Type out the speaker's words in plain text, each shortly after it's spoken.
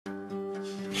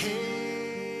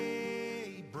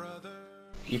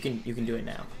You can do it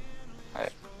now.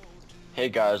 Alright. Hey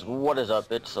guys, what is up?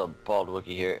 It's a Bald Wookie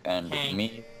here, and Hank.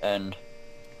 me and...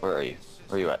 Where are you?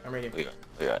 Where are you at? I'm right here.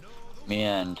 Where you at? Me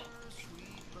and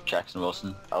Jackson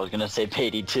Wilson. I was gonna say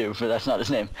Patey too, but that's not his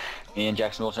name. Me and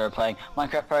Jackson Wilson are playing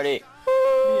Minecraft Party.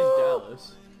 Me and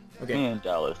Dallas. Okay. Me and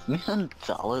Dallas. Me and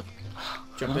Dallas.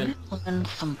 Jump in. And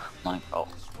some oh.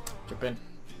 Jump in.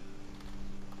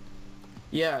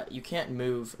 Yeah, you can't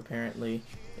move apparently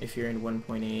if you're in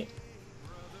 1.8.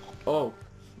 Oh.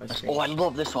 Oh, I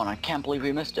love this one. I can't believe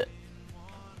we missed it.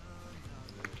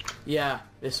 Yeah,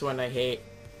 this one I hate.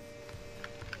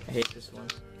 I hate this one.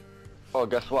 Oh,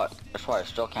 guess what? That's why I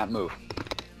still can't move.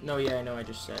 No, yeah, I know, I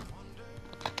just said.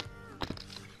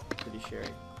 Pretty sure.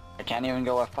 I can't even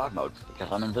go F5 mode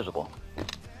because I'm invisible.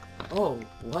 Oh,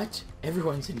 what?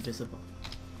 Everyone's invisible.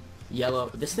 Yellow.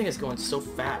 This thing is going so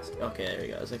fast. Okay, there we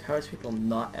go. I was like, how is people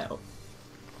not out?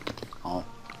 Oh,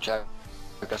 check.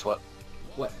 Guess what?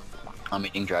 What? I'm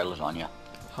eating dry lasagna.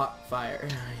 Hot fire.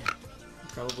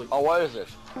 Probably. Oh, what is this?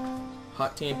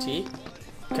 Hot TNT?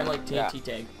 Kind of like TNT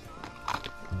tag.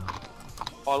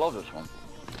 Oh, I love this one.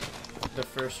 The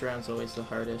first round's always the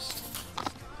hardest.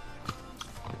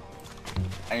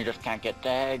 And you just can't get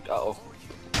tagged. Uh-oh.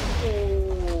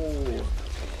 Oh!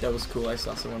 That was cool. I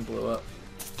saw someone blow up.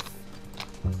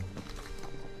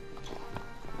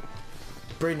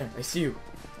 Brayden, I see you.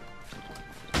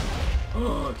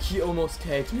 Oh, he almost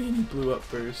tagged me and he blew up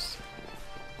first.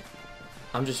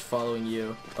 I'm just following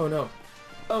you. Oh no.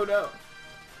 Oh no.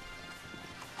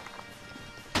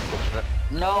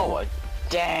 No!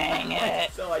 Dang I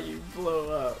it! saw you blow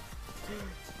up.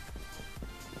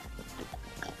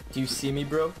 Do you see me,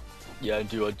 bro? Yeah, I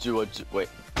do. Wait.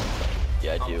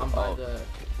 Yeah, I do. I'm by Oh. the...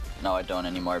 No, I don't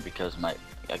anymore because I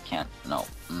can't. No.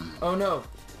 Oh no.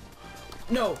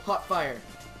 No, hot fire.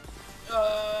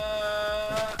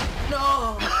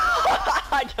 No!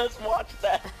 I just watched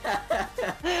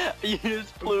that. You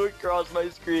just flew across my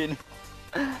screen.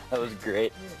 That was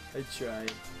great. I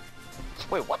tried.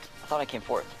 Wait, what? I thought I came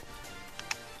fourth.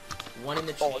 One in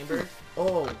the chamber?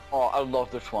 Oh. Oh, I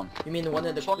love this one. You mean the one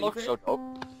in the This one cleaver? looks so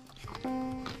dope.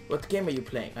 What game are you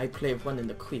playing? I play one in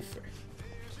the cleaver.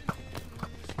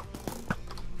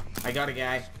 I got a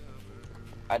guy.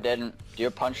 I didn't. Do you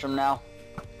punch him now?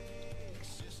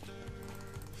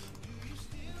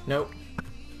 Nope.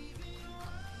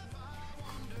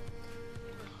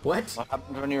 What? What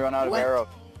happens when you run out of What? arrows?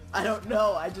 I don't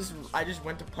know. I just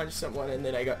went to punch someone and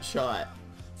then I got shot.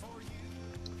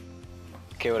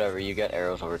 Okay, whatever. You get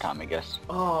arrows over time, I guess.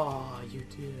 Oh, you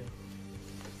do.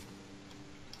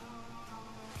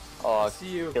 Oh, I see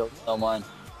you. Killed someone.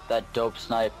 That dope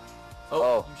snipe.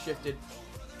 Oh, you shifted.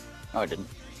 No, I didn't.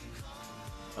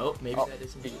 Oh, maybe that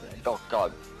isn't you then. Oh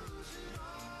God.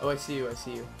 Oh, I see you. I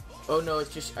see you. Oh no,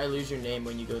 it's just I lose your name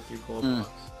when you go through cold blocks.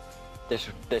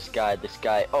 This guy.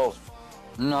 Oh,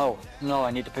 no,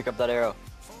 I need to pick up that arrow.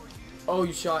 Oh,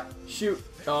 you shot. Shoot.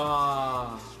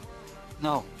 Ah.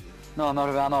 No, I'm out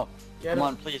of ammo. Get Come him.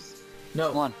 on, please. No.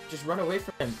 Come on. Just run away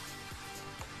from him.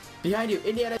 Behind you,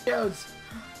 Indiana Jones.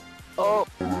 Oh.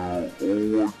 I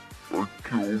killed him. I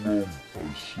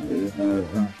saw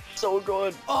him. So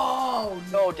good. Oh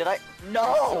No, did I? I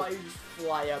saw No. you just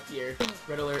fly up here.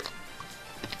 Red alert.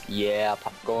 Yeah,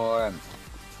 popcorn.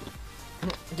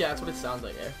 Yeah, that's what it sounds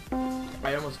like there.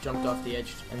 I almost jumped off the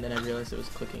edge and then I realized it was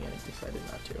clicking and I decided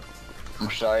not to. I'm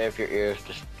sorry if your ears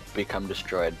just become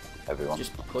destroyed, everyone.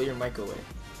 Just pull your mic away.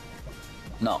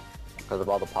 No, because of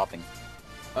all the popping.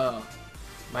 Oh,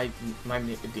 my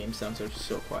game sounds are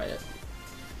so quiet.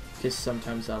 Because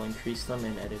sometimes I'll increase them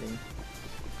in editing.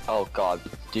 Oh God,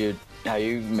 dude, are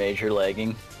you major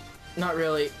lagging? Not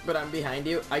really, but I'm behind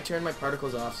you. I turned my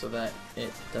particles off so that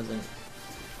it doesn't...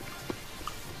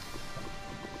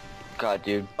 God,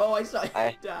 dude. Oh, I saw you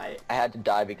I die. had to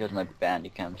die because my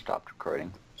Bandicam stopped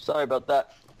recording. Sorry about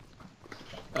that.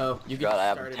 Oh, you can God, I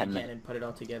have start it 10 again minutes. and put it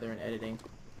all together in editing.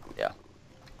 Yeah.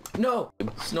 No!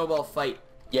 Snowball fight.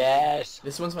 Yes.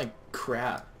 This one's my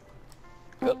crap.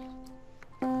 Yep.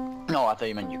 No, I thought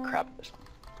you meant you crap this one.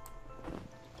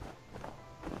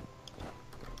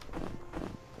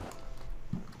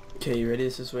 Okay, you ready?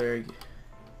 This is where...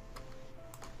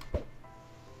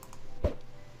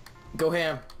 Go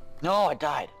ham! No, I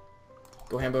died.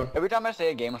 Go ham bone. Every time I say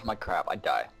a game with my crap, I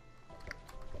die.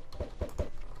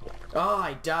 Oh,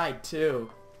 I died too.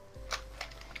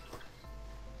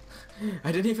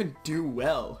 I didn't even do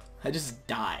well. I just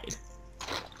died.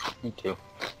 Me too.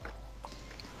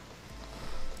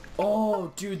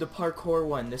 Oh, dude, the parkour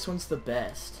one. This one's the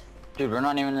best. Dude, we're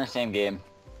not even in the same game.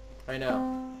 I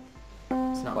know.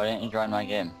 It's not. Why didn't you join my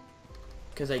game?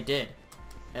 Because I did.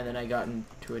 And then I got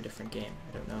into a different game.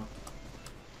 I don't know.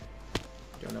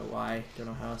 Don't know why. Don't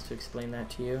know how else to explain that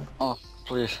to you. Oh,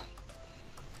 please.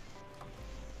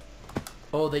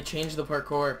 Oh, they changed the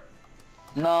parkour.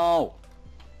 No!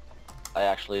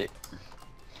 I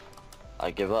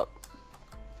give up.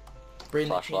 Brayden, they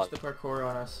Flash changed lock. the parkour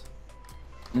on us.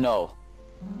 No.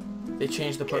 They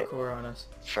changed the Okay. parkour on us.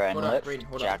 Friend Hold on, lips, Brayden,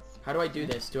 hold on. Jack. How do I do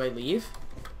this? Do I leave?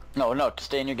 No, to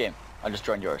stay in your game. I just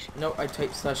joined yours. No, I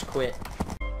type /quit.